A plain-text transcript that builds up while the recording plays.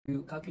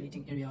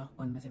Calculating area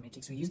on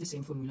mathematics, we use the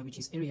same formula, which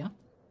is area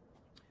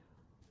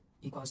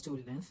equals to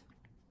length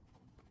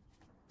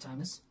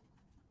times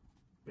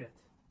breadth.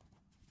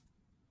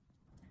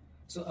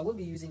 So I will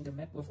be using the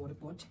map of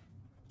Waterport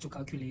to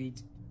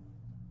calculate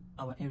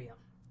our area.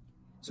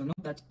 So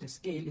note that the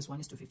scale is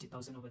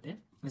 1:50,000 over there.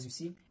 As you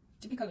see,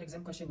 typical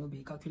exam question will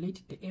be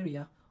calculate the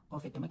area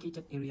of a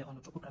demarcated area on a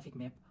topographic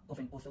map of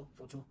an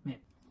orthophoto map.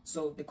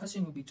 So the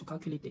question will be to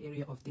calculate the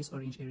area of this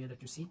orange area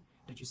that you see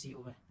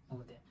over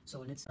there.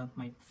 So let's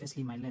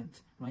firstly my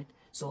length, right?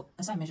 So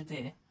as I measure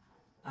there,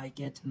 I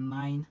get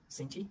 9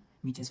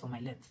 centimeters for my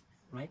length,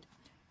 right?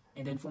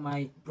 And then for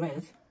my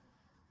breadth,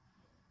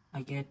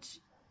 I get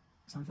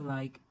something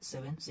like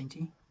 7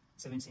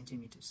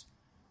 centimeters.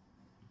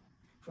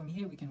 From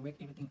here we can work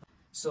everything out.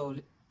 So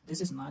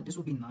this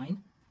will be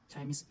 9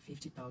 times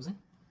 50,000,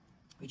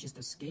 which is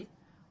the scale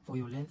for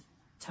your length,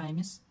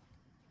 times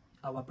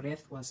our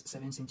breadth was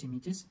 7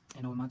 centimeters,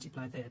 and I'll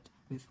multiply that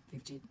with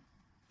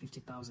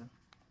 50,000.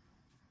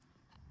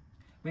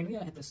 When we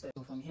are at the step,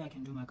 so from here I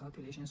can do my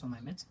calculations on my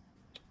maths.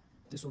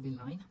 This will be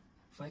 9.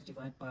 5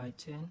 divided by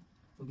 10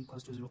 will be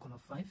equals to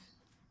 0.5.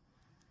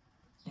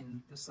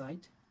 And this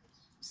side,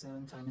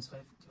 7 times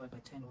 5 divided by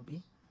 10 will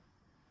be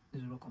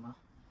 0.5.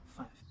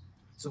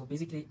 So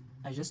basically,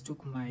 I just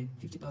took my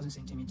 50,000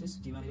 centimeters,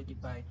 divided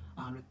it by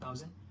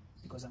 100,000,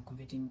 because I'm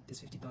converting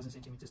this 50,000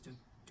 centimeters to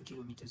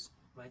kilometers,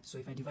 right? So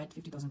if I divide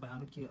 50,000 by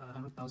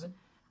 100,000,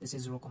 this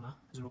is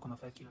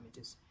 0.5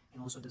 kilometers,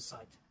 and also this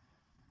side.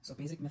 So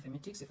basic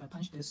mathematics, if I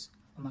punch this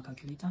on my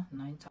calculator,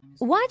 9 times...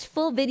 Watch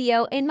full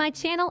video in my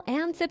channel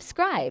and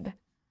subscribe.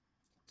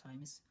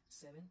 Times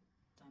 7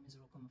 times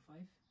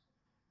 0.5,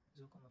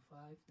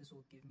 this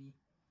will give me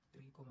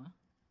 3.5.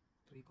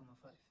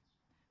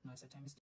 Now as I times